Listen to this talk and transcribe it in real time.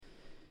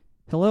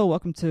Hello,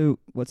 welcome to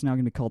what's now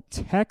going to be called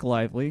Tech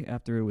Lively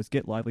after it was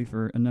Get Lively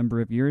for a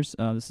number of years.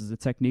 This is the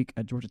Technique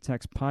at Georgia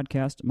Tech's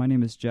podcast. My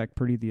name is Jack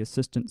Purdy, the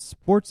assistant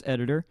sports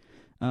editor.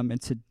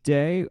 And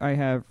today I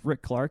have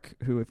Rick Clark,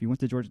 who, if you went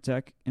to Georgia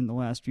Tech in the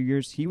last few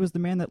years, he was the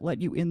man that let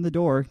you in the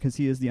door because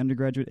he is the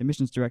undergraduate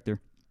admissions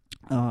director.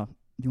 Do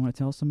you want to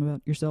tell us some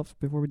about yourself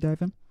before we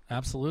dive in?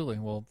 Absolutely.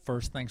 Well,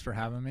 first, thanks for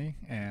having me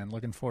and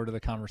looking forward to the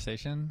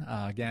conversation.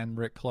 Again,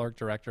 Rick Clark,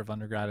 Director of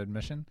Undergrad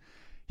Admission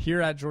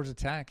here at Georgia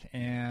Tech,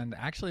 and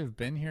actually have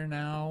been here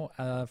now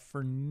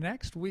for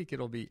next week.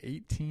 It'll be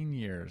 18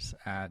 years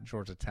at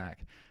Georgia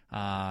Tech.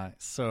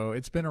 So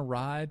it's been a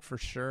ride for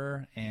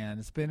sure,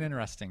 and it's been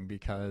interesting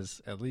because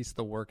at least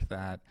the work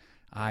that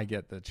I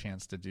get the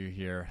chance to do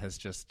here has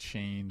just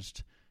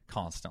changed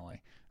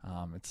constantly.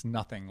 It's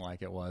nothing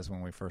like it was when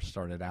we first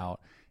started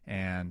out,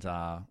 and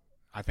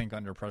I think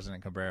under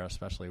President Cabrera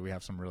especially, we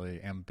have some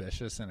really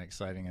ambitious and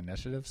exciting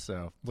initiatives.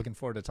 So looking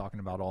forward to talking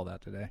about all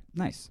that today.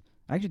 Nice.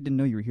 I actually didn't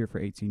know you were here for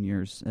 18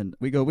 years, and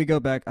we go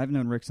back. I've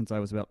known Rick since I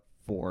was about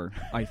 4,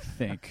 I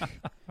think,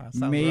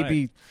 maybe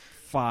right.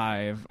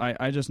 5.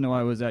 I just know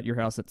I was at your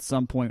house at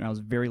some point when I was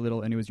very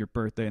little, and it was your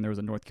birthday, and there was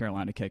a North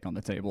Carolina cake on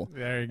the table.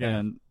 There you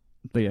go.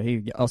 But yeah,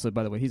 he also,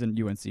 by the way, he's an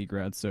UNC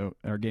grad, so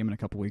our game in a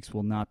couple weeks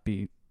will not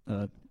be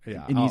an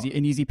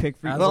easy pick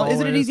for you. Well, is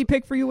it an easy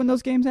pick for you when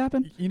those games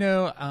happen? You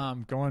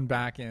know, going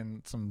back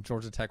in some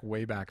Georgia Tech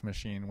Wayback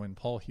Machine, when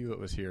Paul Hewitt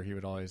was here, he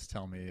would always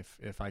tell me,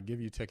 if I give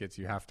you tickets,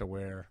 you have to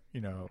wear,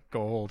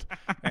 gold.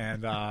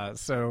 And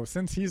so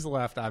since he's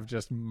left, I've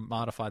just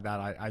modified that.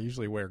 I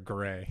usually wear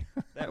gray.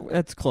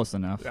 That's close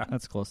enough. Yeah.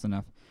 That's close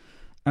enough.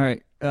 All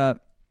right.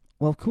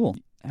 Well, cool.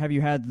 Have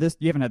you had this?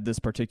 You haven't had this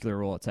particular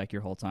role at Tech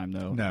your whole time,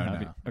 though?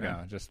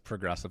 No, just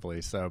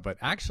progressively. So, but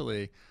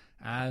actually,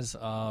 as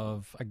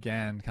of,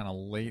 again, kind of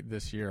late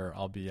this year,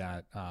 I'll be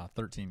at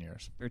 13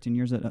 years. 13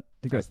 years at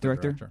the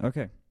director?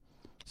 Okay.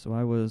 So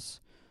I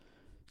was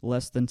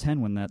less than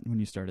 10 when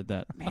you started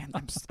that. Man,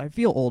 I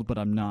feel old, but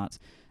I'm not.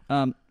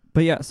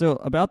 But yeah, so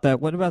about that,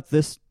 what about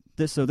this?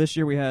 So this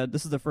year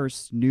this is the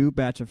first new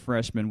batch of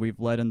freshmen we've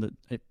literally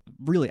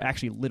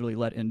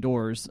let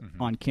indoors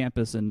on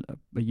campus in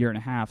a year and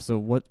a half. So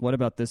what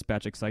about this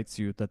batch excites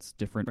you that's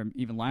different from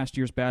even last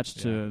year's batch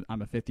to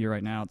I'm a fifth year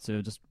right now,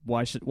 to just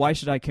why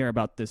should I care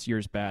about this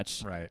year's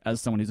batch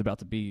as someone who's about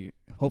to be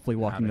hopefully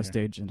walking the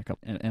stage in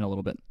a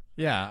little bit?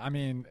 Yeah, I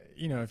mean,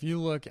 if you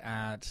look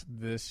at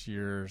this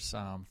year's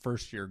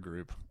first year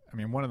group, I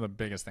mean, one of the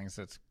biggest things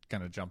that's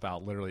going to jump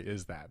out literally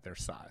is their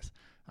size.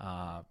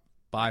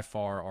 By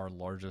far our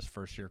largest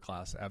first-year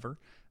class ever.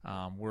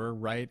 We're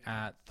right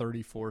at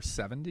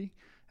 3,470,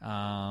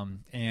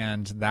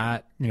 and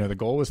that, the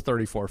goal was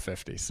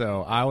 3,450.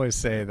 So I always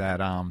say that,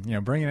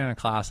 bringing in a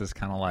class is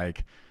kind of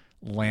like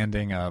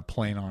landing a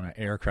plane on an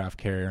aircraft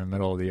carrier in the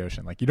middle of the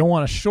ocean. Like, you don't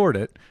want to short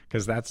it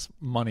because that's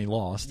money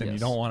lost, and you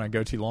don't want to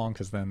go too long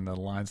because then the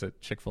lines at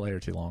Chick-fil-A are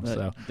too long.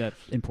 So that's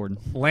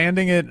important.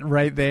 Landing it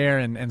right there,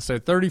 and so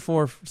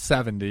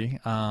 3,470.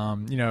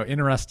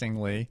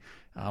 Interestingly,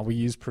 we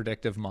use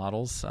predictive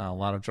models. A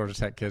lot of Georgia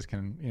Tech kids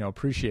can,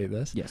 appreciate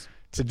this. Yes.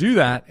 To do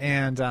that,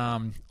 and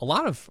a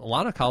lot of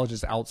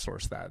colleges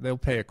outsource that. They'll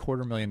pay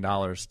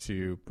 $250,000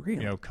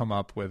 to come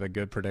up with a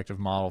good predictive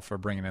model for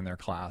bringing in their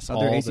class. Are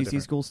there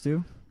ACC schools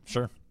too?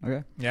 Sure.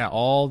 Okay. Yeah,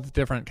 all the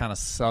different kind of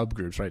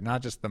subgroups, right?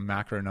 Not just the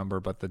macro number,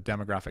 but the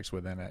demographics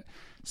within it.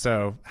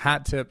 So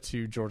hat tip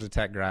to Georgia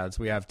Tech grads.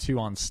 We have 2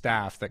 on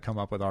staff that come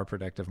up with our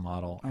predictive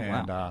model,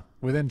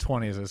 within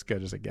 20 is as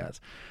good as it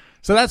gets.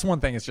 So that's one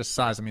thing. It's just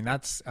size. I mean,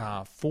 that's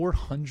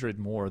 400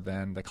 more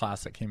than the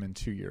class that came in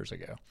 2 years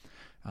ago,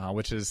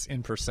 which is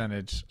in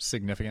percentage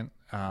significant,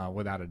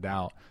 without a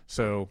doubt.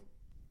 So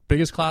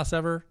biggest class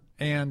ever,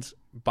 and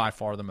by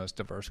far the most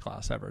diverse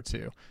class ever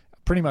too,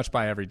 pretty much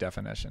by every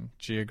definition,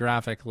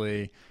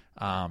 geographically,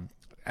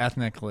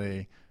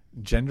 ethnically,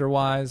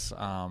 gender-wise.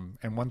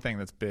 And one thing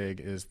that's big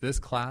is this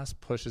class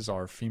pushes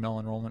our female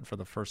enrollment for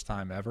the first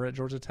time ever at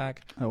Georgia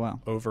Tech. Oh, wow.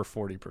 Over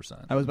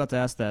 40%. I was about to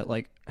ask that,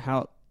 like,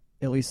 how,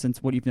 at least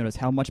since what you've noticed,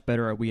 how much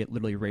better are we at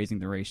literally raising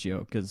the ratio?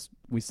 Because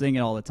we sing it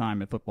all the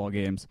time at football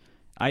games.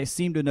 I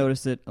seem to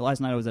notice it.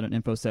 Last night I was at an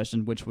info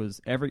session, which was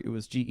it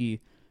was GE.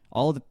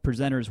 All of the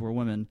presenters were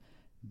women.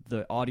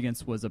 The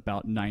audience was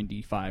about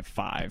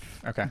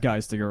 95.5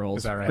 guys to girls.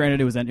 Is that right?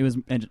 Granted, it was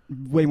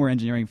way more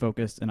engineering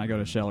focused, and I go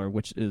to Scheller,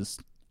 which it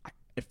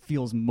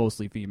feels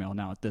mostly female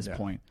now at this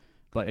point.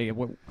 But hey,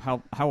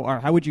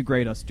 how would you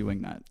grade us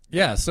doing that?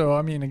 Yeah, so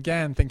I mean,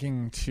 again,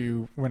 thinking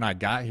to when I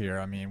got here,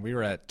 I mean, we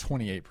were at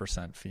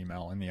 28%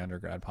 female in the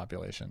undergrad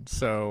population.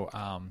 So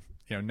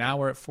now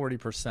we're at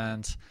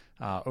 40%.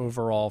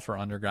 Overall for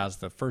undergrads,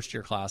 the first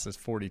year class is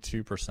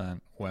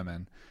 42%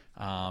 women.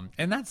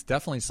 And that's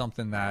definitely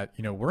something that,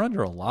 we're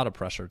under a lot of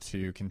pressure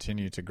to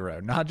continue to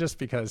grow, not just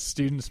because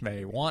students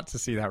may want to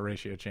see that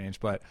ratio change,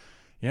 but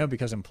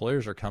because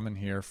employers are coming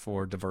here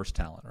for diverse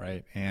talent,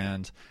 right?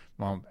 And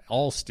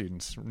all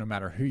students, no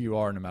matter who you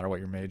are, no matter what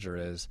your major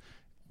is,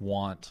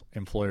 want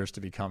employers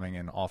to be coming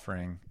and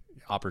offering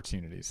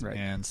opportunities. Right.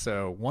 And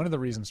so one of the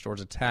reasons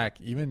Georgia Tech,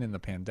 even in the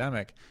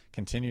pandemic,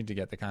 continued to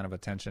get the kind of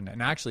attention,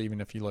 and actually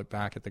even if you look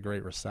back at the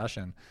Great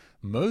Recession,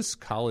 most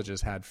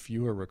colleges had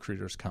fewer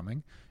recruiters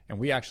coming, and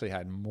we actually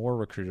had more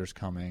recruiters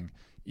coming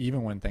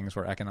even when things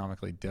were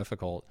economically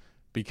difficult,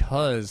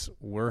 because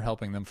we're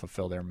helping them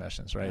fulfill their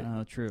missions,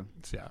 right? True.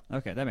 Yeah.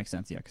 Okay, that makes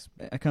sense. Yeah, because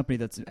a company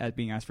that's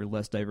being asked for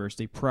less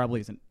diversity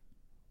probably isn't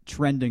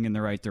trending in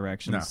the right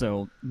direction. No.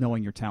 So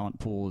knowing your talent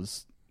pool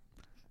is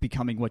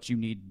becoming what you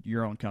need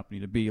your own company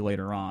to be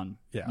later on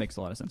makes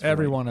a lot of sense.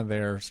 Every one of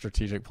their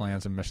strategic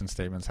plans and mission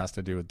statements has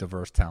to do with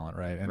diverse talent,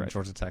 right? And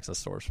Georgia Tech's a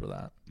source for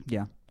that.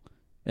 Yeah.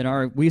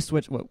 And we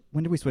switched.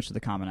 When did we switch to the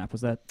Common App?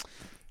 Was that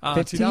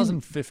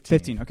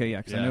 2015? Okay, yeah.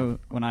 Because I know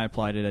when I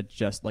applied, it had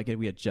just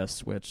we had just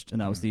switched, and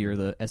that was the year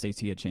the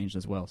SAT had changed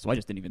as well. So I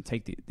just didn't even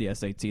take the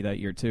SAT that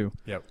year too.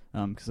 Yep.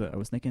 Because I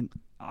was thinking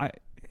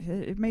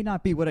it may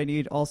not be what I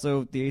need.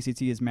 Also, the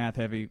ACT is math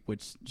heavy,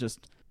 which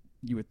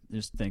you would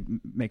just think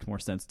makes more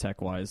sense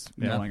tech wise,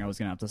 knowing I was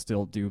going to have to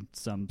still do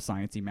some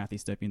sciencey, mathy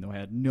stuff, even though I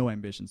had no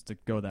ambitions to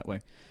go that way.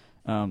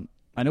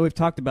 I know we've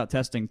talked about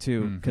testing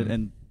too,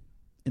 and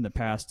in the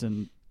past,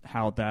 and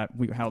how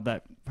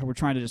we're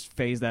trying to just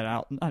phase that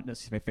out, not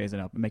necessarily phase it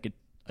out, but make it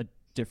a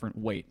different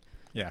weight.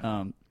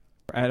 Yeah.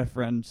 I had a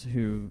friend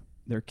who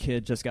their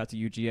kid just got to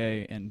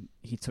UGA, and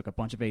he took a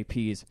bunch of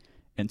APs,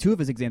 and 2 of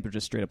his exams were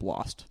just straight up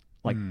lost.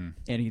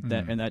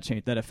 That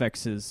change that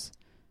affects his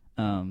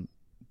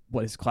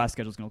what his class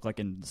schedule is going to look like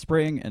in the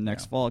spring and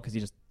next fall, because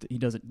he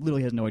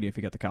literally has no idea if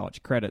he got the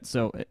college credit.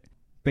 So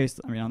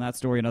on that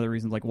story and other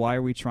reasons, like, why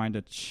are we trying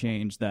to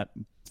change that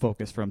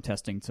focus from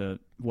testing to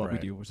what we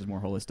do, which is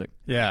more holistic?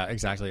 Yeah,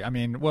 exactly. I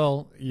mean,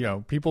 well,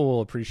 people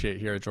will appreciate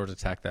here at Georgia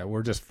Tech that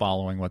we're just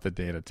following what the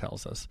data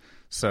tells us.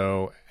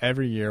 So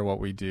every year what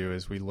we do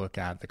is we look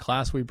at the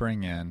class we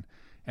bring in,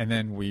 and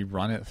then we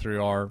run it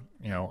through our,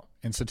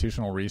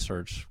 institutional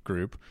research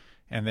group,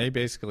 and they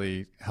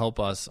basically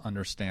help us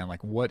understand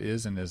like what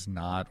is and is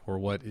not, or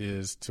what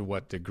is to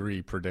what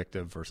degree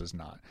predictive versus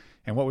not.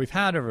 And what we've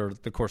had over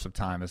the course of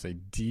time is a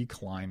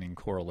declining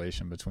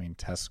correlation between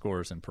test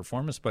scores and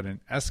performance, but an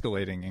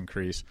escalating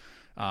increase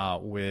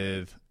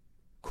with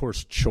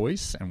course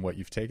choice and what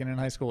you've taken in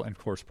high school and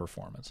course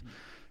performance.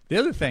 The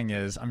other thing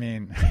is, I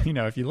mean,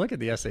 if you look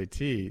at the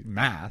SAT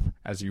math,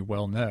 as you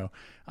well know,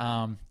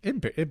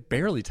 it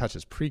barely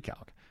touches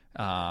pre-calc.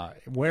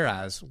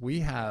 Whereas we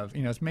have,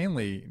 it's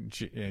mainly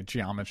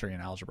geometry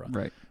and algebra.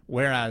 Right.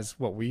 Whereas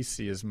what we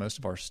see is most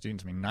of our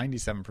students,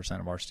 97%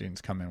 of our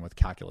students come in with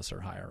calculus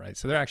or higher, right?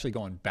 So they're actually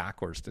going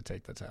backwards to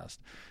take the test.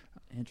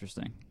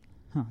 Interesting.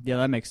 Huh. Yeah,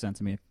 that makes sense.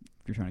 I mean, if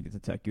you're trying to get to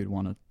tech, you'd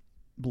want to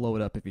blow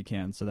it up if you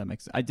can. So that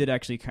makes sense. I did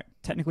actually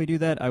technically do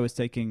that. I was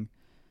taking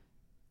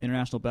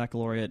International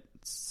Baccalaureate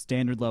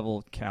standard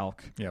level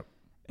calc. Yep.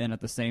 And at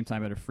the same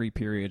time, at a free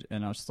period,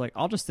 and I was just like,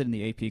 I'll just sit in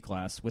the AP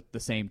class with the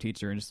same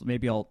teacher, and just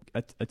maybe I'll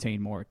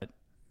attain more.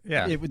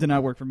 Yeah, it did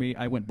not work for me.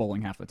 I went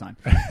bowling half the time.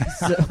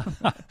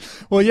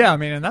 Well, yeah,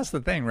 and that's the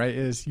thing, right?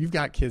 Is you've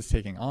got kids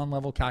taking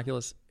on-level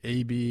calculus,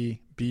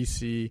 AB,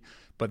 BC,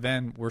 but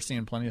then we're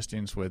seeing plenty of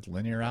students with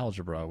linear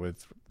algebra,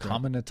 with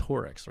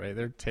combinatorics, right?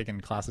 They're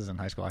taking classes in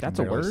high school. That's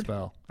a word?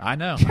 Spell. I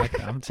know.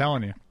 I'm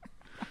telling you.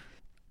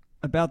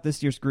 About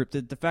this year's group,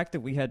 the fact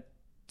that we had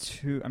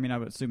 2, I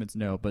would assume it's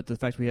no, but the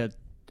fact we had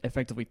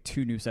effectively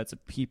 2 new sets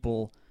of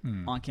people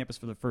on campus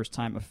for the first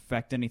time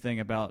affect anything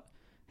about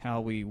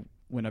how we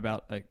went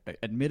about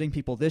admitting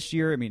people this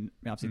year?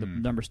 Obviously the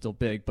number's still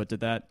big, but did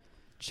that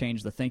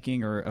change the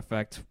thinking or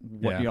affect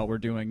what y'all were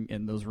doing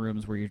in those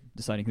rooms where you're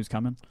deciding who's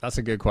coming? That's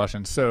a good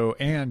question. So,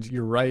 and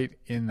you're right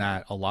in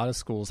that a lot of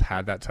schools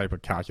had that type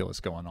of calculus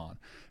going on,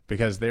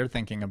 because they're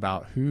thinking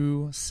about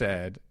who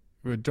said,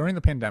 during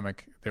the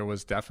pandemic, there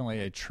was definitely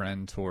a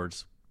trend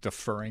towards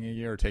deferring a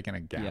year or taking a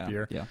gap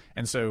year. Yeah.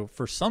 And so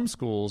for some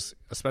schools,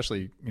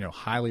 especially,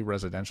 highly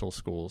residential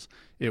schools,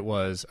 it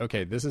was,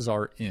 okay, this is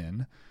our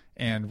in,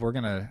 and we're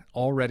going to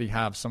already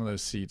have some of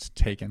those seats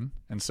taken.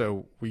 And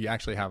so we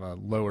actually have a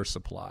lower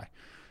supply.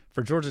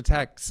 For Georgia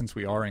Tech, since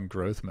we are in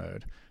growth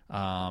mode,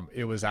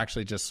 it was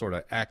actually just sort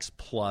of X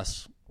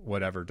plus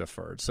whatever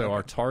deferred. So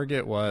our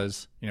target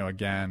was,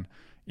 again,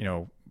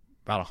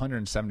 about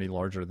 170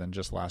 larger than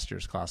just last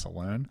year's class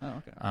alone. Oh,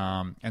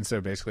 okay. And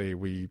so basically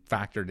we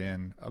factored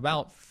in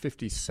about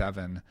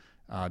 57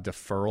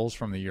 deferrals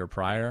from the year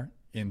prior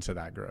into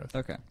that growth.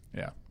 Okay.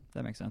 Yeah.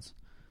 That makes sense.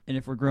 And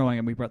if we're growing,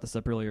 and we brought this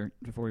up earlier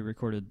before we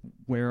recorded,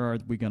 where are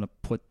we going to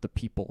put the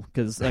people?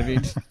 Because,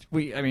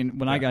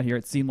 when I got here,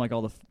 it seemed like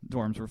all the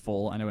dorms were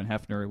full. I know in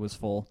Hefner it was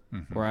full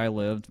where I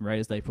lived, right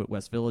as they put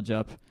West Village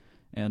up.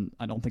 And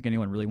I don't think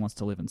anyone really wants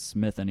to live in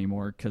Smith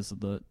anymore because of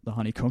the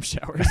honeycomb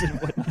showers and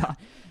whatnot.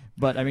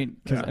 But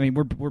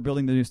we're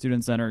building the new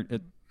student center.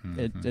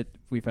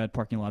 We've had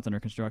parking lots under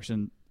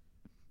construction.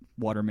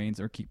 Water mains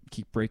are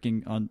keep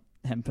breaking on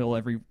Hemphill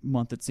every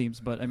month, it seems.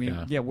 But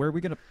where are we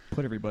going to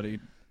put everybody?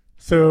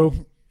 So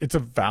It's a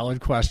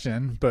valid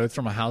question, both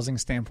from a housing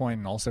standpoint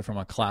and also from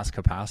a class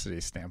capacity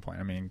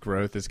standpoint. I mean,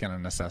 growth is going to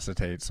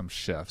necessitate some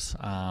shifts.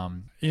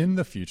 In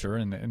the future,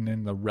 and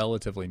in the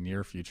relatively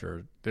near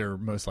future, there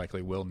most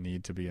likely will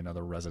need to be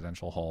another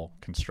residential hall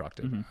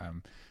constructed. Mm-hmm.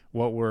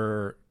 What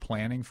we're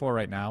planning for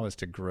right now is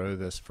to grow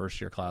this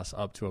first-year class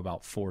up to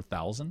about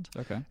 4,000.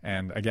 Okay.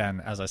 And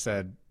again, as I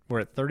said,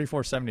 we're at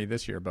 3,470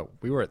 this year, but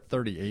we were at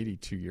 3,080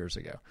 2 years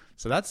ago.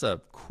 So that's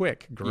a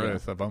quick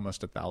growth of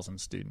almost 1,000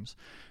 students.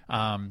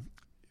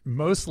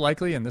 Most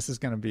likely, and this is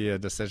going to be a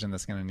decision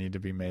that's going to need to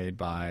be made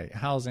by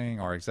housing,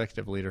 our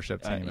executive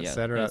leadership team, et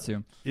cetera,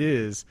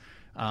 is,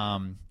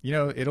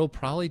 it'll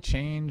probably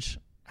change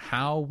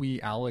how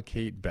we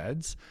allocate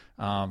beds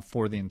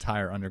for the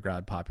entire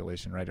undergrad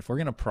population, right? If we're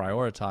going to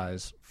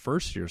prioritize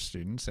first-year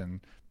students and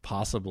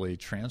possibly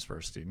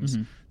transfer students,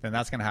 then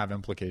that's going to have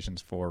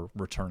implications for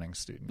returning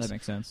students. That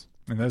makes sense.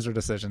 And those are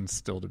decisions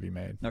still to be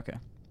made. Okay.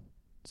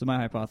 So my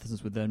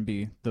hypothesis would then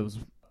be those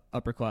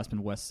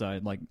upperclassmen West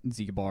Side, like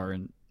Z-Bar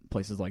and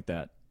places like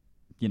that,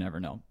 you never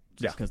know.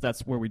 Because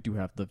that's where we do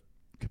have the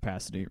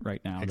capacity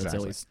right now. Exactly. That's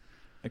at least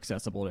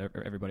accessible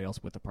to everybody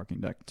else with the parking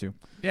deck too.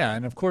 Yeah,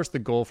 and of course the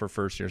goal for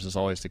first years is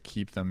always to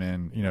keep them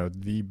in,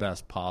 the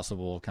best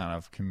possible kind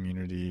of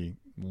community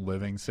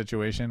living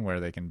situation where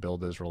they can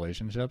build those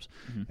relationships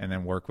and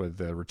then work with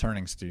the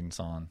returning students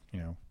on,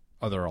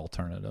 other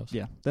alternatives.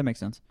 Yeah, that makes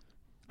sense.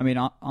 I mean,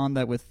 on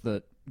that with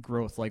the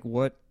growth, like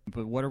what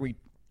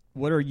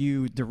are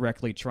you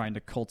directly trying to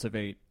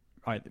cultivate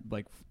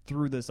like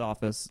through this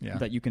office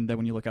that you can then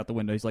when you look out the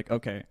window, he's like,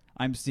 okay,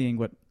 I'm seeing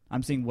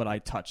what I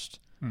touched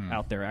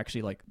out there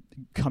actually like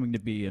coming to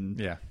be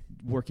and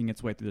working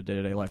its way through the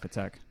day-to-day life of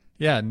tech.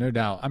 Yeah, no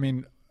doubt. I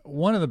mean,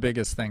 one of the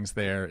biggest things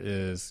there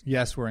is,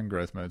 yes, we're in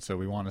growth mode, so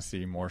we want to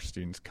see more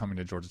students coming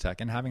to Georgia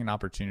Tech and having an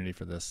opportunity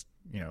for this,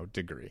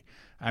 degree.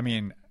 I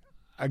mean,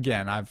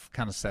 again, I've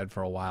kind of said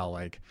for a while,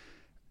 like,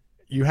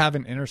 you have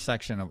an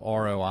intersection of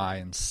ROI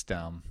and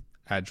STEM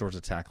at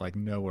Georgia Tech like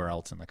nowhere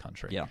else in the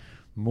country. Yeah.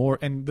 More,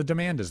 and the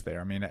demand is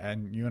there. I mean,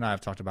 and you and I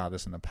have talked about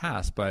this in the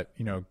past, but,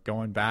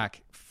 going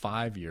back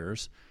 5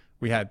 years,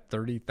 we had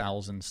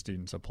 30,000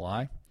 students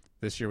apply.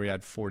 This year we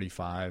had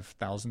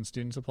 45,000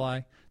 students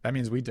apply. That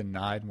means we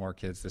denied more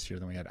kids this year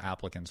than we had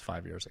applicants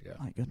 5 years ago.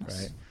 My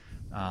goodness.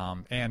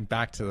 Right. And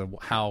back to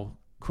how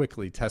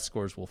quickly test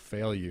scores will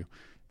fail you.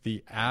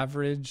 The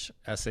average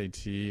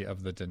SAT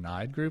of the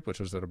denied group, which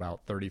was at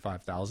about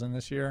 35,000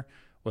 this year,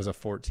 was a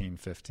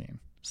 14-15.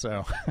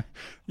 So,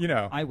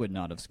 I would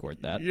not have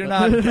scored that. You're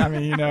not, I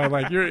mean,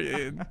 like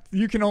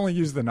you can only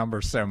use the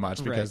numbers so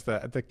much because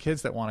the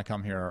kids that want to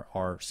come here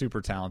are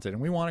super talented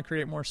and we want to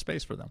create more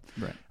space for them.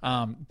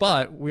 Right.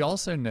 But we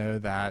also know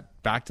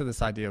that back to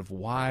this idea of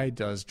why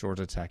does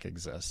Georgia Tech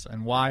exist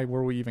and why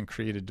were we even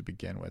created to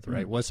begin with,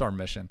 right? What's our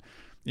mission?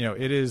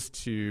 It is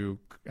to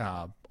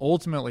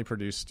ultimately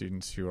produce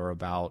students who are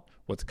about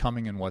what's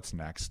coming and what's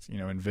next,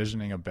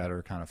 envisioning a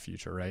better kind of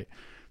future, right?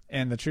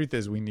 And the truth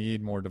is we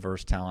need more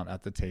diverse talent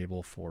at the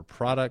table for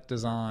product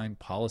design,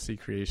 policy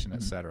creation,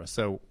 et cetera.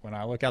 So when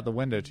I look out the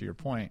window, to your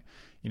point,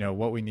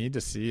 what we need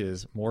to see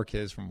is more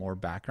kids from more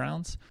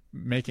backgrounds,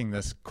 making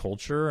this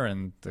culture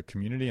and the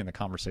community and the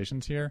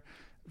conversations here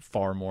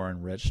far more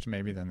enriched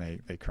maybe than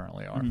they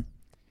currently are.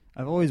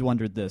 I've always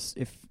wondered this.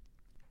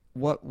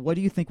 What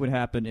do you think would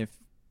happen if,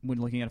 when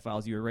looking at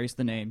files, you erase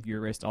the name, you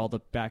erased all the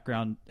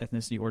background,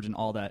 ethnicity, origin,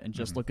 all that, and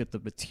just look at the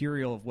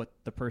material of what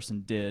the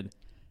person did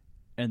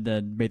and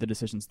then made the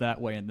decisions that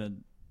way and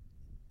then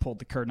pulled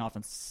the curtain off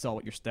and saw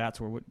what your stats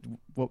were?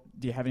 What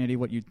do you have any idea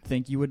what you'd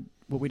think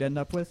what we'd end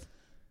up with?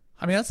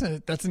 I mean,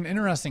 that's an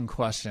interesting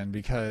question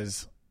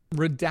because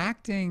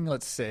redacting,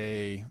 let's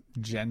say,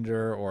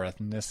 gender or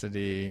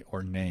ethnicity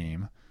or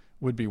name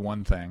would be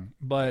one thing,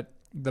 but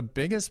the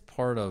biggest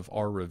part of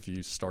our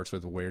review starts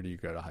with where do you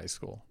go to high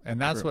school?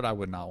 And that's what I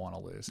would not want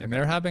to lose. And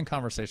there have been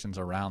conversations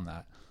around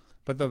that.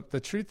 But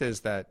the truth is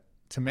that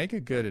to make a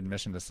good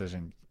admission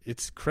decision,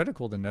 it's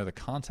critical to know the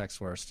context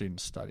where a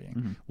student's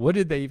studying. What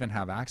did they even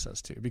have access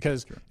to?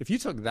 Because if you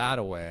took that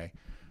away,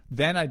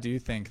 then I do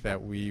think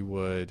that we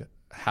would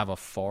have a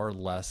far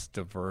less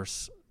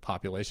diverse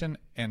population,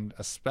 and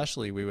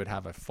especially we would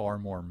have a far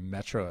more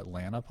metro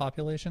Atlanta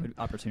population.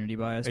 Opportunity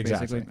bias,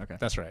 exactly. Basically? Okay.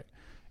 That's right.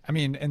 I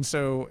mean, and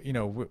so,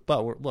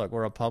 but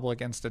we're a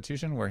public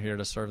institution. We're here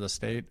to serve the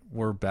state.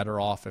 We're better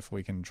off if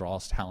we can draw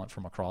talent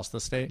from across the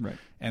state. Right.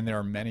 And there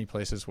are many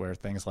places where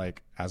things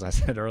like, as I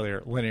said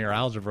earlier, linear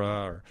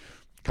algebra or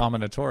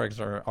combinatorics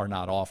are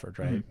not offered,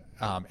 right?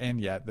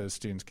 And yet those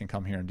students can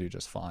come here and do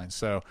just fine.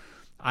 So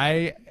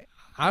I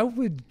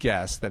would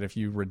guess that if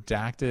you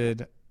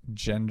redacted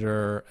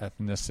gender,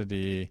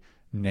 ethnicity,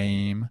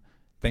 name,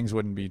 things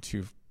wouldn't be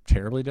too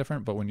terribly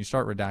different. But when you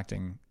start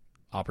redacting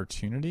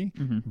opportunity,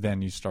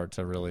 then you start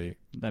to really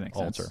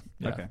alter. Sense.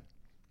 Yeah. Okay.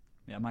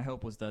 Yeah, my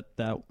hope was that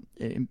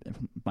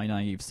my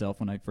naive self,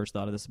 when I first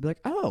thought of this, would be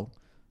like, oh,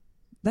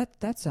 that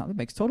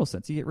makes total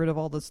sense. You get rid of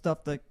all the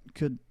stuff that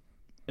could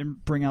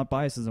bring out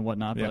biases and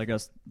whatnot. But I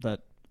guess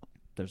that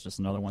there's just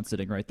another one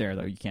sitting right there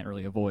that you can't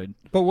really avoid.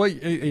 But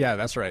yeah,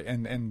 that's right.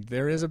 And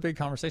there is a big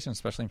conversation,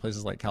 especially in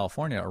places like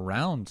California,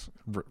 around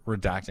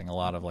redacting a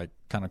lot of like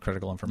kind of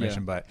critical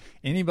information. But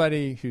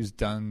anybody who's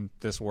done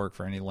this work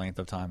for any length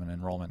of time in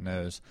enrollment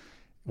knows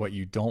what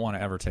you don't want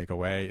to ever take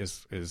away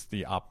is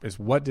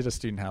what did a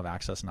student have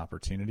access and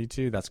opportunity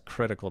to? That's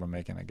critical to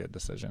making a good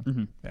decision.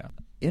 Mm-hmm.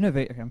 Yeah.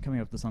 Okay, I'm coming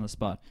up with this on the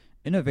spot.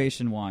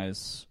 Innovation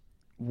wise,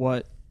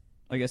 what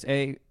I guess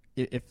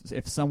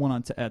if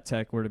someone at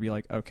Tech were to be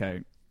like,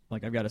 okay,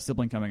 like I've got a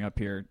sibling coming up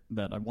here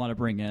that I want to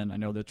bring in. I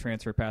know the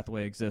transfer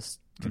pathway exists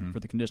for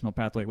the conditional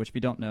pathway, which if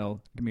you don't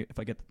know, tell me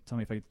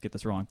if I get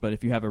this wrong. But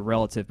if you have a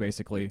relative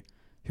basically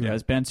who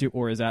has been to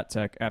or is at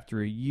Tech after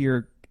a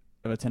year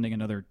of attending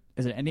another,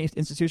 is it any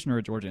institution or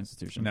a Georgia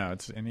institution? No,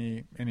 it's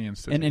any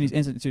institution. In any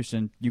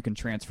institution, you can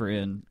transfer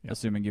in,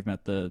 assuming you've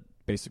met the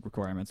basic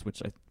requirements,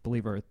 which I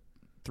believe are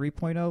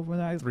 3.0 when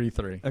I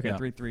 3.3. Okay,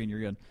 3.3, and you're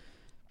good.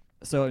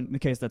 So in the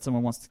case that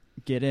someone wants to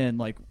get in,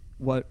 like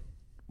what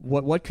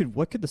could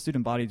the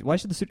student body? Why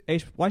should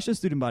the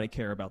student body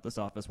care about this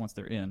office once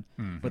they're in?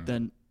 Mm-hmm. But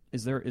then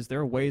is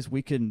there ways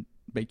we can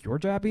make your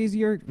job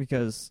easier?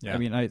 Because I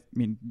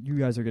mean you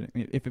guys are getting,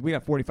 if we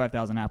got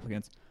 45,000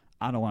 applicants,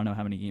 I don't want to know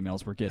how many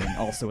emails we're getting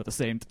also at the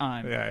same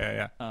time.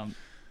 Yeah.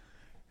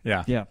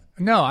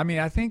 No, I mean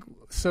I think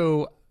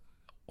so.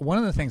 One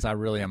of the things I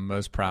really am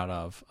most proud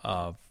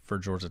of for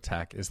Georgia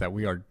Tech is that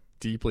we are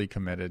deeply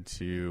committed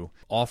to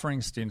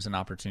offering students an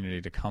opportunity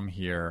to come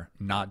here,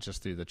 not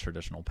just through the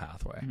traditional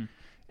pathway. Mm-hmm.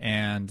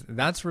 And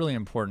that's really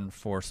important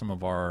for some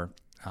of our,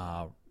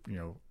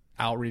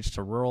 outreach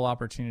to rural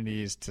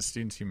opportunities, to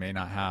students who may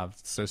not have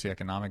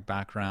socioeconomic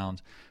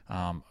background,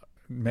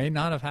 may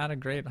not have had a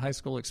great high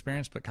school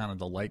experience, but kind of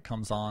the light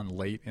comes on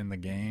late in the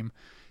game.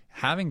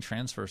 Having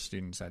transfer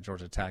students at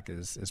Georgia Tech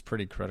is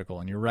pretty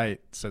critical. And you're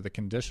right. So the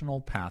conditional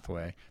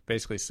pathway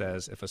basically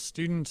says if a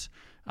student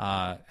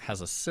has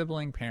a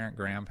sibling, parent,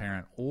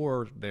 grandparent,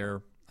 or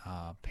their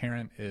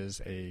parent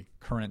is a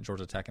current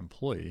Georgia Tech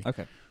employee,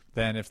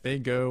 then if they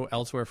go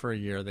elsewhere for a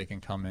year, they can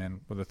come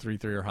in with a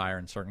 3.3 or higher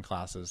in certain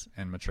classes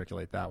and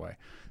matriculate that way.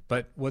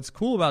 But what's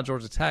cool about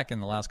Georgia Tech in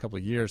the last couple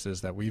of years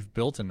is that we've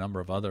built a number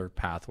of other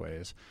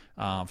pathways.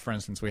 For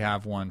instance, we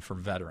have one for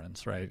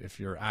veterans, right? If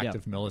you're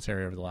active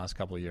military over the last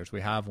couple of years,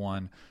 we have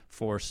one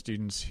for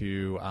students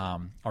who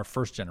are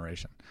first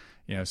generation,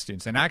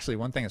 students. And actually,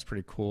 one thing that's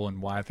pretty cool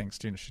and why I think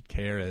students should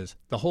care is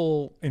the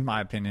whole, in my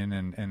opinion,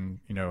 and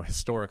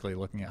historically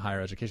looking at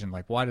higher education,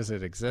 like why does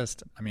it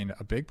exist? I mean,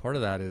 a big part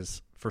of that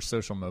is for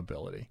social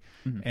mobility.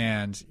 Mm-hmm.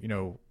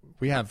 And,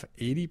 we have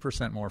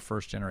 80% more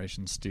first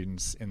generation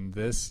students in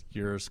this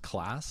year's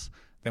class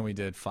than we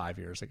did 5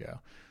 years ago,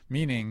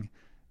 meaning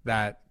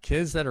that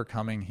kids that are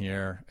coming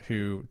here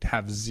who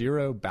have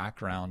zero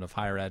background of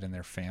higher ed in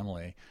their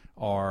family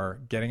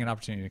are getting an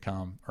opportunity to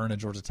come earn a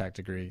Georgia Tech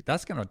degree.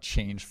 That's going to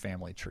change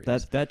family trees.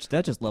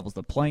 That just levels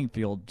the playing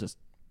field just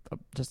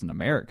in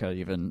America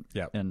even.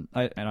 Yeah. And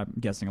I'm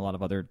guessing a lot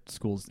of other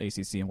schools,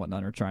 ACC and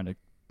whatnot, are trying to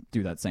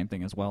do that same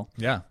thing as well.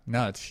 Yeah.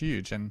 No, it's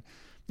huge. And,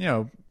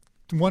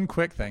 one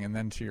quick thing, and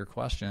then to your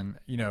question,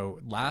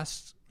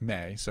 last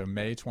May, so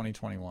May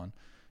 2021,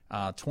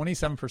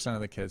 27%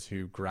 of the kids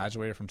who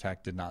graduated from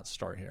Tech did not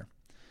start here.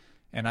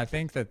 And I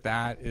think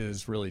that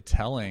is really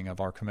telling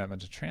of our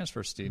commitment to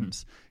transfer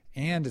students.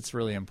 Mm-hmm. And it's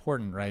really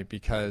important, right?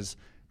 Because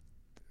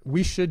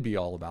we should be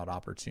all about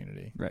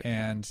opportunity. Right.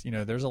 And,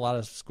 there's a lot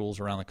of schools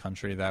around the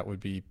country that would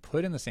be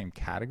put in the same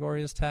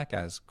category as Tech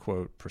as,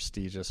 quote,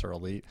 prestigious or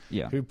elite,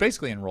 who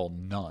basically enrolled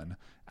none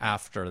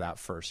after that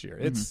first year.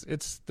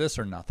 It's this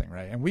or nothing,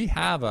 right? And we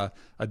have a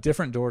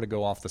different door to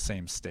go off the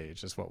same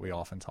stage is what we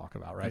often talk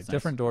about, right? That's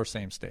different door,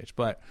 same stage.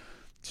 But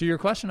to your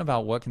question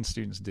about what can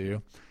students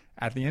do,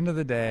 at the end of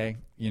the day,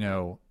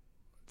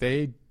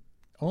 they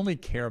only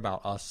care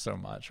about us so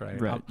much, right?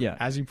 Right. Yeah.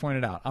 As you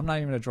pointed out, I'm not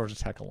even a Georgia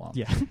Tech alum.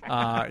 Yeah.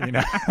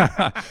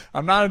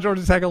 I'm not a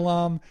Georgia Tech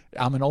alum.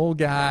 I'm an old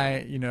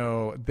guy.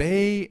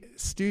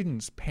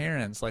 Students,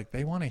 parents, like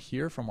they want to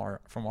hear from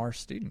our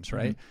students,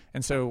 right? Mm-hmm.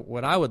 And so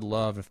what I would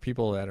love if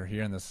people that are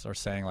hearing this are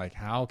saying like,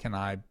 how can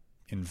I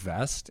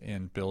invest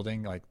in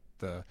building like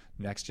the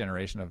next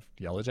generation of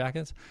Yellow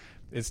Jackets?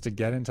 Is to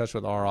get in touch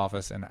with our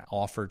office and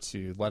offer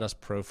to let us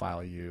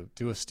profile you,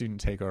 do a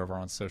student takeover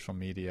on social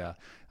media,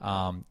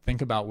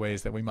 think about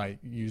ways that we might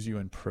use you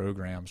in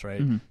programs,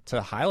 right? Mm-hmm.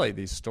 To highlight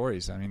these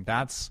stories. I mean,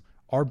 that's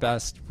our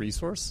best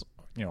resource,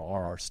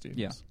 are our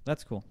students. Yeah,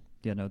 that's cool.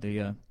 Yeah, no,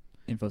 the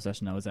info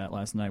session I was at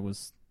last night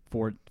was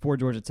for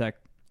Georgia Tech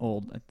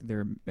old.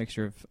 They're a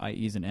mixture of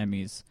IEs and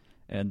MEs,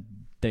 and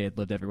they had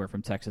lived everywhere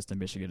from Texas to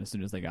Michigan as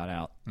soon as they got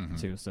out,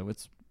 too. So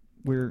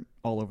we're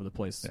all over the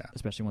place,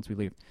 especially once we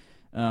leave.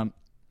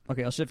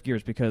 Okay, I'll shift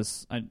gears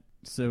because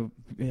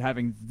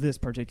having this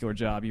particular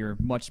job, you're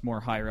much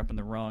more higher up in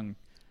the rung,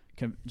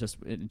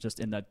 just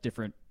in that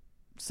different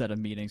set of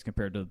meetings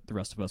compared to the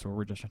rest of us, where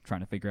we're just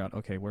trying to figure out,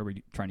 okay, where are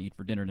we trying to eat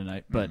for dinner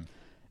tonight? But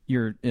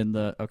you're in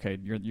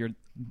you're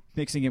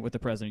mixing it with the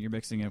president, you're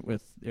mixing it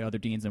with the other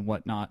deans and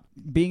whatnot.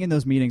 Being in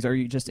those meetings, are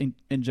you just in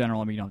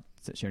general? I mean,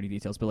 share any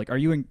details, but like, are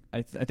you?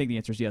 I think the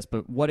answer is yes.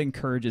 But what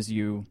encourages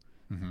you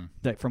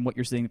that from what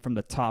you're seeing from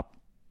the top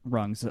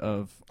rungs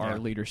of our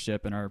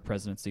leadership and our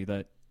presidency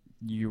that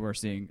you are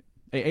seeing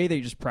that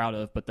you're just proud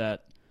of, but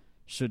that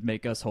should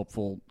make us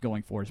hopeful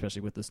going forward,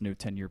 especially with this new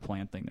 10-year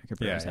plan thing that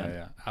Cabrera's had.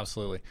 Yeah,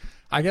 absolutely.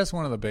 I guess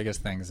one of the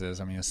biggest things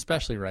is, I mean,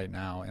 especially right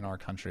now in our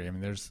country, I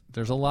mean,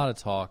 there's a lot of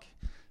talk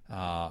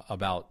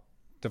about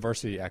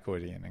diversity,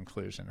 equity, and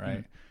inclusion,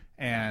 right?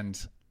 And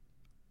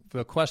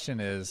the question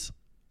is,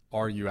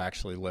 are you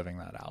actually living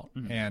that out?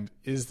 And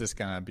is this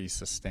going to be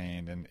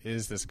sustained? And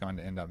is this going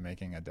to end up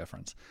making a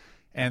difference?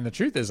 And the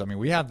truth is, I mean,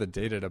 we have the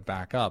data to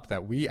back up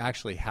that we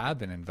actually have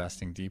been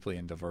investing deeply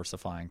in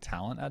diversifying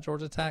talent at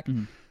Georgia Tech.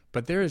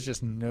 But there is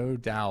just no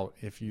doubt,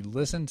 if you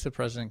listen to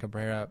President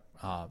Cabrera,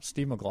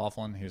 Steve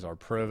McLaughlin, who's our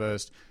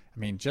provost, I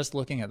mean, just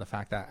looking at the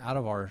fact that out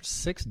of our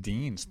 6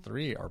 deans,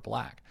 3 are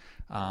black.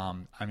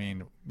 I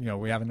mean, you know,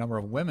 we have a number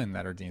of women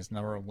that are deans, a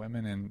number of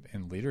women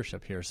in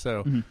leadership here.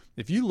 So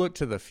if you look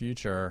to the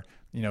future,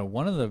 you know,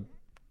 one of the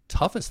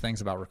toughest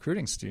things about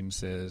recruiting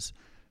students is,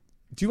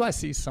 do I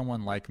see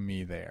someone like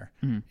me there?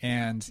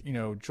 And, you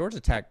know, Georgia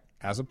Tech,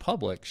 as a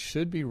public,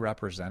 should be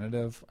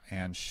representative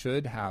and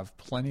should have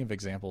plenty of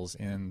examples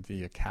in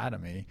the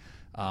academy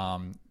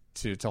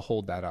to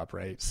hold that up,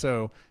 right?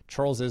 So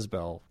Charles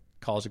Isbell,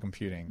 College of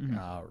Computing,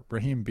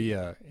 Raheem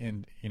Bia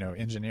in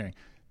engineering,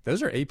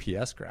 those are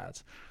APS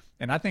grads.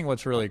 And I think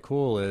what's really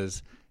cool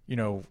is, you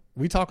know,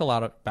 we talk a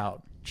lot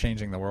about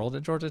changing the world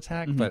at Georgia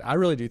Tech, but I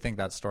really do think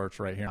that starts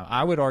right here.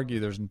 I would argue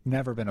there's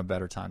never been a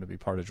better time to be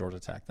part of Georgia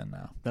Tech than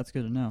now. That's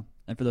good to know.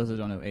 And for those who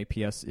don't know,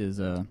 APS is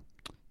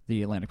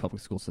the Atlantic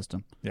Public School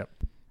System. Yep.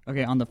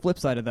 Okay, on the flip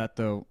side of that,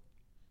 though,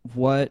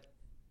 what,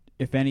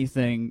 if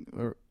anything,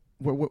 or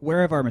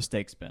where have our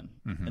mistakes been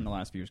in the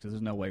last few years? Because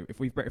there's no way, if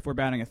we're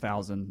batting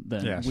 1,000,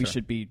 then we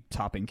should be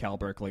topping Cal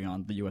Berkeley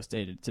on the U.S.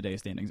 Today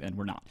standings, and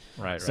we're not.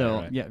 Right.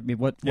 Yeah, I mean,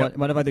 what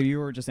have either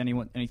you or just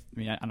anyone? I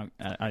mean,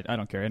 I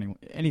don't care.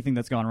 Anything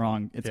that's gone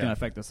wrong, it's going to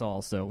affect us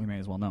all. So we may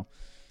as well know.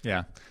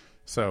 Yeah.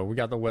 So we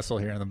got the whistle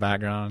here in the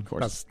background. Of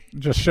course, that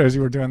just shows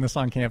you we're doing this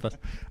on campus.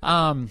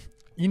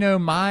 You know,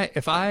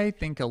 if I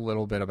think a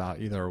little bit about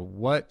either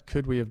what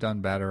could we have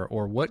done better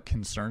or what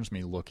concerns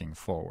me looking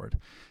forward,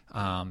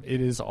 it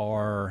is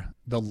the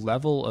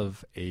level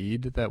of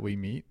aid that we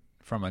meet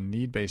from a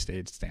need-based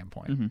aid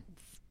standpoint.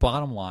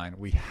 Bottom line,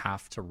 we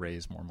have to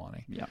raise more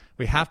money. Yeah.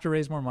 We have to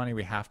raise more money.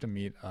 We have to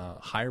meet a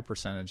higher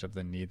percentage of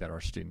the need that our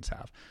students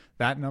have.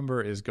 That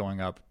number is going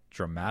up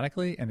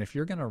dramatically, and if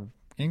you're going to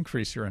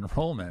increase your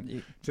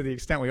enrollment to the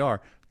extent we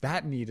are,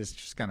 that need is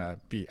just going to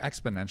be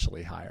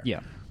exponentially higher. Yeah.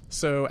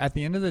 So at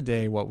the end of the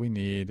day, what we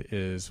need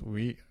is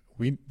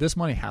this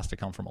money has to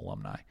come from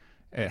alumni.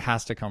 It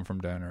has to come from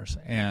donors.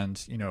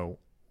 And, you know,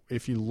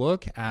 if you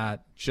look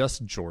at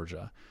just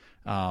Georgia,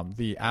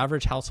 the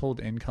average household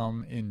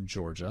income in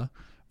Georgia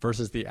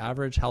versus the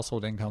average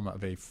household income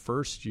of a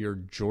first-year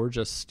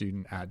Georgia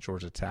student at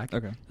Georgia Tech,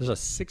 there's a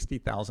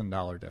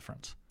 $60,000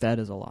 difference. That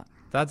is a lot.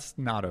 That's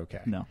not okay.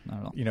 No, not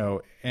at all. You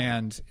know,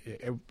 and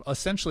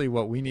essentially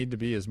what we need to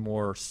be is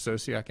more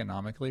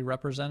socioeconomically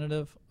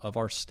representative of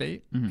our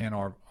state and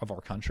of our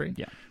country.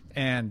 Yeah.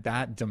 And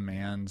that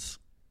demands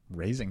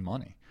raising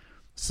money.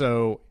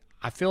 So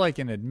I feel like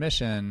in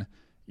admission,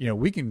 you know,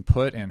 we can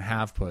put and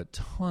have put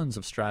tons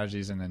of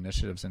strategies and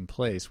initiatives in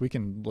place. We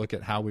can look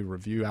at how we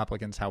review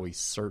applicants, how we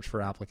search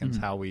for applicants,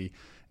 how we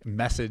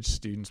message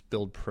students,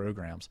 build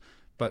programs.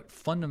 But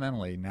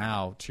fundamentally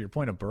now, to your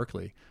point of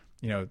Berkeley,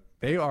 you know,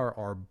 they are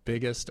our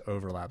biggest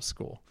overlap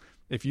school.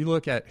 If you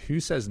look at who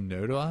says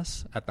no to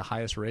us at the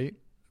highest rate,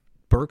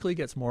 Berkeley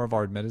gets more of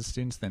our admitted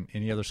students than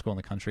any other school in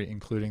the country,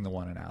 including the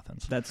one in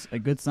Athens. That's a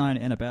good sign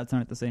and a bad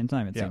sign at the same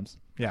time, it seems.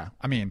 Yeah.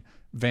 I mean,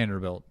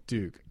 Vanderbilt,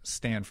 Duke,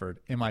 Stanford,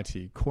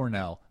 MIT,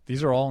 Cornell,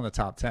 these are all in the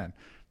top 10.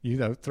 You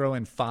know, throw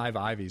in 5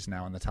 Ivies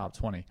now in the top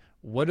 20.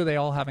 What do they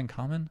all have in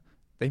common?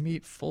 They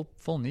meet full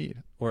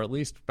need, or at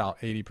least about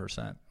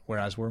 80%,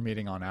 whereas we're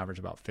meeting on average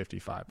about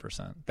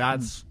 55%.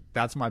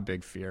 That's my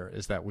big fear,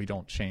 is that we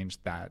don't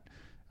change that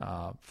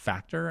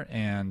factor.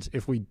 And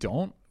if we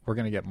don't, we're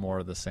going to get more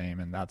of the same,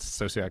 and that's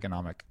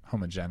socioeconomic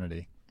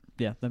homogeneity.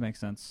 Yeah, that makes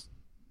sense.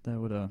 That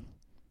would,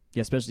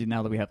 especially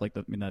now that we have like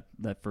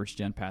that first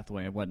gen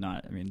pathway and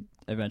whatnot. I mean,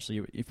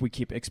 eventually, if we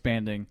keep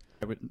expanding,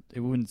 it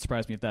wouldn't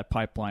surprise me if that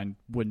pipeline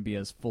wouldn't be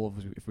as full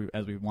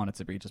as we want it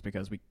to be, just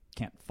because we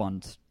can't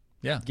fund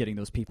getting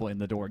those people in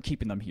the door and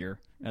keeping them here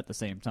at the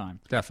same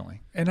time.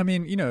 Definitely. And I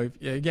mean, you know,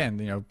 again,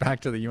 you know,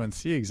 back to the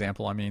UNC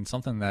example, I mean,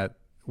 something that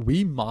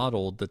we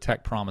modeled the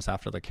Tech Promise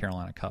after the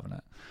Carolina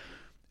Covenant.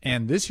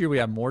 And this year we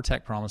have more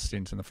Tech Promise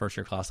students in the first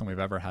year class than we've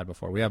ever had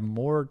before. We have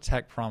more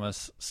Tech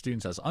Promise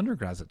students as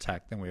undergrads at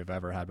Tech than we've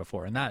ever had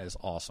before. And that is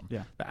awesome.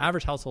 Yeah. The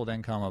average household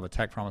income of a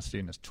Tech Promise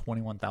student is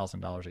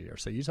 $21,000 a year.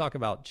 So you talk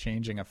about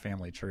changing a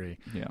family tree.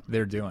 Yeah.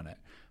 They're doing it.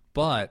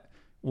 But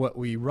what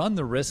we run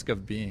the risk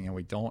of being, and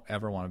we don't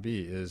ever want to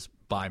be, is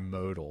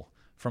bimodal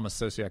from a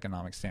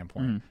socioeconomic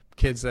standpoint.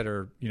 Kids that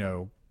are, you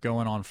know,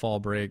 going on fall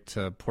break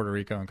to Puerto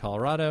Rico and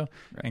Colorado,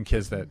 and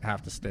kids that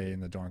have to stay in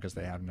the dorm because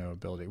they have no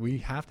ability. We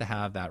have to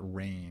have that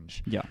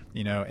range. Yeah.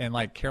 And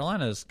like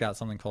Carolina's got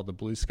something called the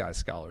Blue Sky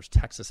Scholars.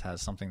 Texas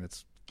has something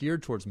that's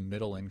geared towards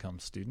middle income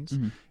students.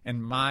 Mm-hmm.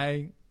 And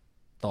my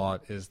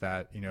thought is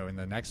that, in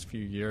the next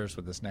few years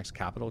with this next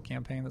capital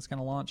campaign that's going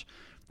to launch,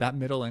 that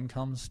middle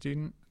income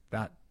student,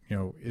 that,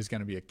 is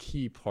going to be a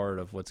key part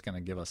of what's going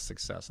to give us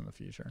success in the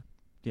future.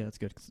 Yeah, that's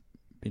good.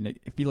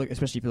 If you look,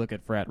 especially if you look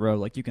at Frat Row,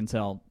 like you can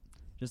tell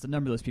just the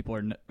number of those people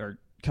are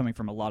coming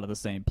from a lot of the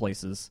same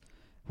places,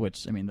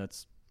 which,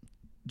 that's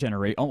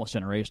almost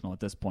generational at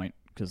this point,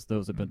 because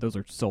those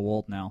are so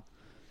old now.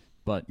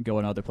 But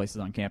going to other places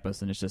on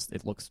campus, and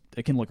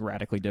it can look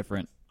radically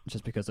different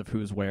just because of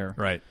who's where.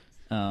 Right.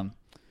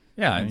 We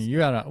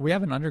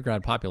have an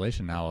undergrad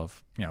population now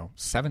of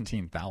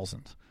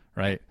 17,000,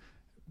 right?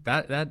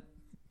 That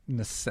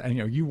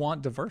you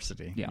want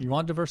diversity. Yeah. You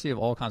want diversity of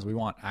all kinds. We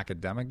want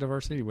academic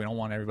diversity. We don't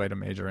want everybody to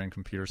major in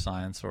computer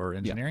science or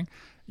engineering.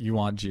 Yeah. You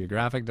want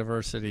geographic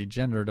diversity,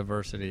 gender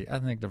diversity,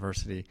 ethnic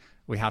diversity.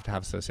 We have to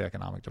have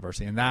socioeconomic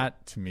diversity, and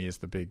that to me is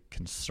the big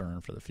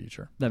concern for the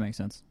future. That makes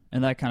sense,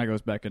 and that kind of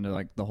goes back into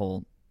like the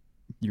whole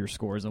your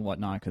scores and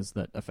whatnot, because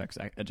that affects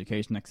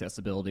education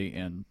accessibility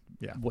and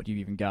what you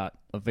even got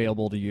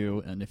available to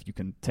you, and if you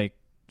can take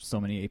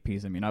so many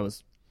APs. I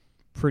was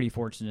pretty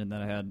fortunate in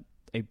that I had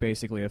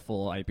basically a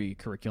full IB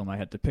curriculum I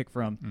had to pick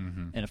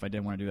from, and if I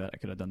didn't want to do that, I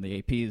could have done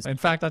the APs. In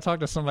fact, I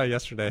talked to somebody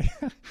yesterday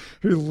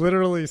who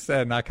literally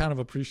said, and I kind of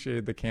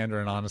appreciated the candor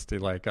and honesty,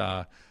 like,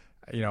 I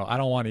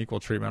don't want equal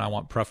treatment, I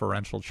want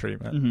preferential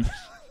treatment.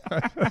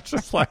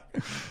 Just like,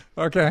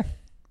 okay.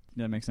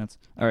 That makes sense.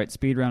 All right,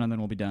 speed round, and then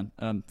we'll be done.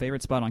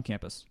 Favorite spot on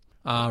campus?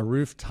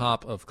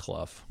 Rooftop of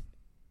Clough.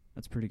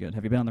 That's pretty good.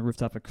 Have you been on the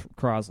rooftop of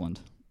Crosland?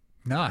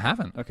 No, I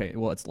haven't. Okay,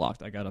 well, it's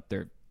locked. I got up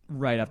there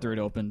right after it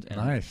opened. And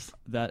nice.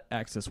 That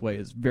access way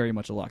is very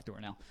much a locked door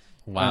now.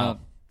 Wow.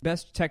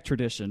 Best tech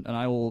tradition, and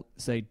I will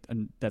say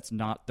that's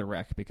not the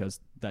rec, because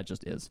that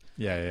just is.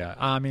 Yeah.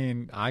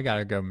 I got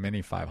to go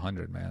Mini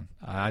 500, man.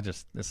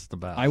 This is the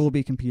best. I will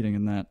be competing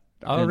in that.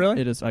 Oh, and really?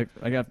 It is.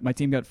 My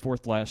team got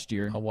 4th last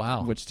year. Oh,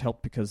 wow. Which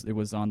helped because it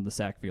was on the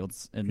SAC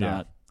fields and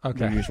not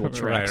the usual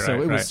track.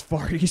 So it was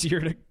far easier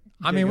to.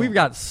 We've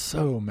got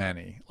so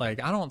many.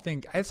 Like, I don't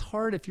think it's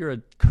hard if you're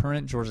a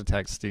current Georgia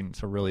Tech student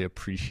to really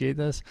appreciate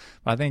this.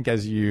 But I think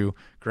as you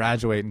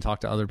graduate and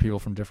talk to other people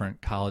from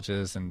different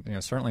colleges, and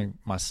certainly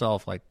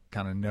myself, like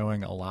kind of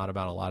knowing a lot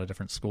about a lot of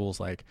different schools,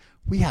 like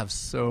we have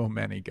so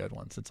many good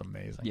ones. It's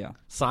amazing. Yeah.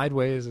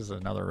 Sideways is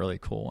another really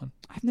cool one.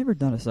 I've never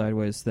done a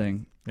sideways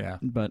thing. Yeah.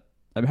 But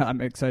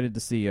I'm excited to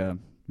see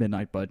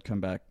Midnight Bud come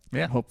back.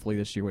 Yeah. Hopefully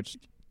this year. Which,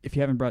 if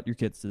you haven't brought your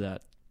kids to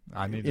that,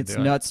 I need to do it. It's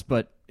nuts,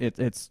 but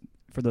it's.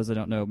 For those that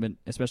don't know,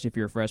 especially if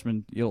you're a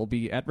freshman, you'll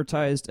be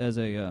advertised as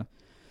a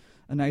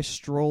nice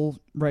stroll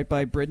right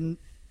by Britain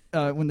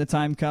when the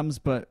time comes,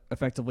 but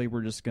effectively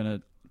we're just going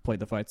to play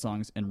the fight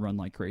songs and run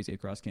like crazy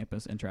across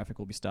campus, and traffic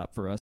will be stopped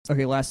for us.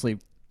 Okay, lastly,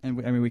 and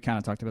we kind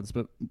of talked about this,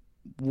 but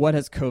what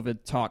has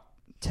COVID taught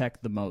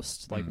tech the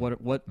most? Like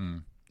what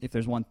if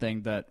there's one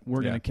thing that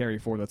we're going to carry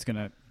forward that's going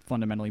to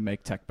fundamentally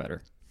make tech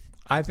better?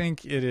 I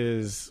think it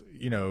is,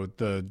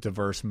 the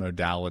diverse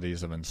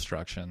modalities of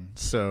instruction.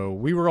 So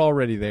we were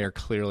already there,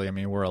 clearly.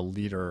 We're a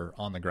leader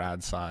on the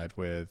grad side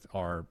with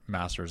our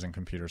master's in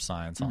computer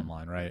science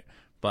online, right?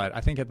 But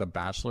I think at the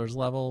bachelor's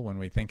level, when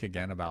we think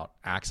again about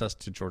access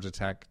to Georgia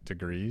Tech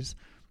degrees,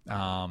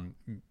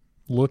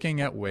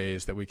 looking at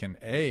ways that we can,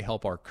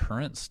 help our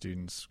current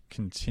students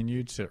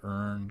continue to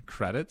earn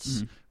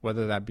credits,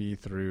 whether that be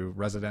through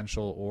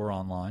residential or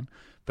online.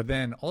 But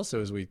then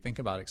also as we think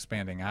about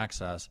expanding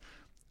access,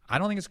 I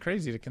don't think it's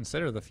crazy to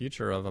consider the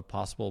future of a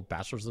possible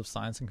bachelor's of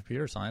science in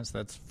computer science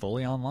that's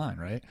fully online,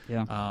 right?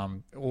 Yeah.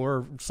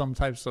 Or some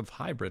types of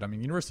hybrid.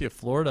 University of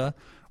Florida,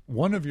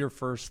 one of your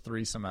first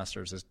 3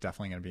 semesters is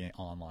definitely going to be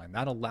online.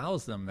 That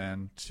allows them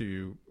then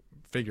to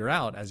figure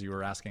out, as you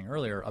were asking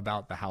earlier,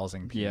 about the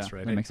housing piece,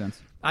 right? That makes sense.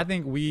 I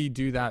think we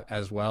do that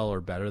as well or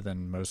better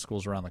than most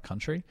schools around the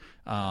country.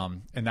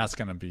 And that's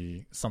going to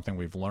be something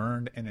we've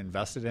learned and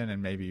invested in,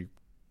 and maybe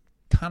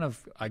kind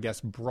of, I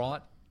guess,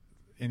 brought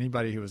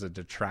anybody who is a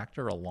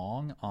detractor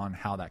along on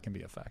how that can be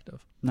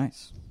effective.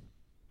 Nice.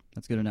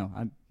 That's good to know.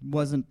 I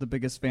wasn't the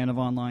biggest fan of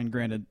online.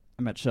 Granted,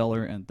 I'm at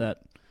Scheller, and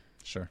that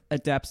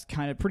adapts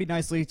kind of pretty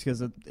nicely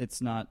because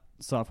it's not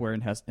software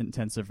and has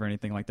intensive or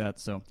anything like that.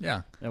 So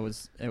yeah, it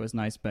was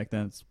nice back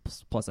then.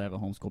 Plus, I have a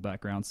homeschool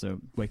background,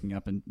 so waking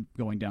up and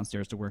going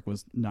downstairs to work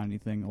was not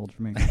anything old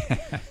for me.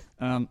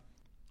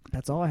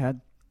 That's all I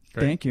had.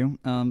 Great. Thank you.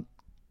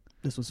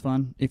 This was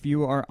fun. If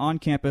you are on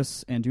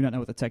campus and do not know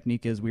what the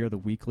technique is, we are the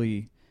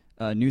weekly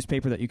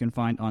newspaper that you can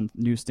find on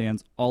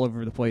newsstands all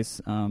over the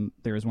place.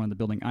 There is one in the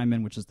building I'm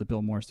in, which is the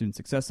Bill Moore Student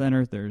Success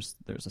Center. There's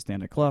a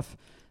stand at Clough,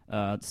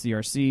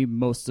 CRC.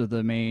 Most of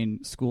the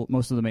main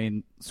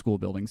school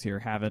buildings here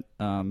have it,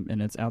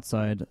 and it's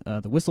outside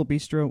the Whistle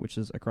Bistro, which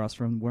is across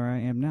from where I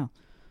am now.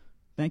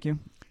 Thank you.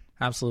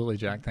 Absolutely,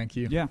 Jack. Thank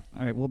you. Yeah.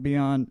 All right. We'll be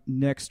on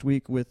next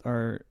week with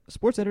our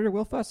sports editor,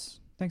 Will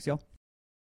Fuss. Thanks, y'all.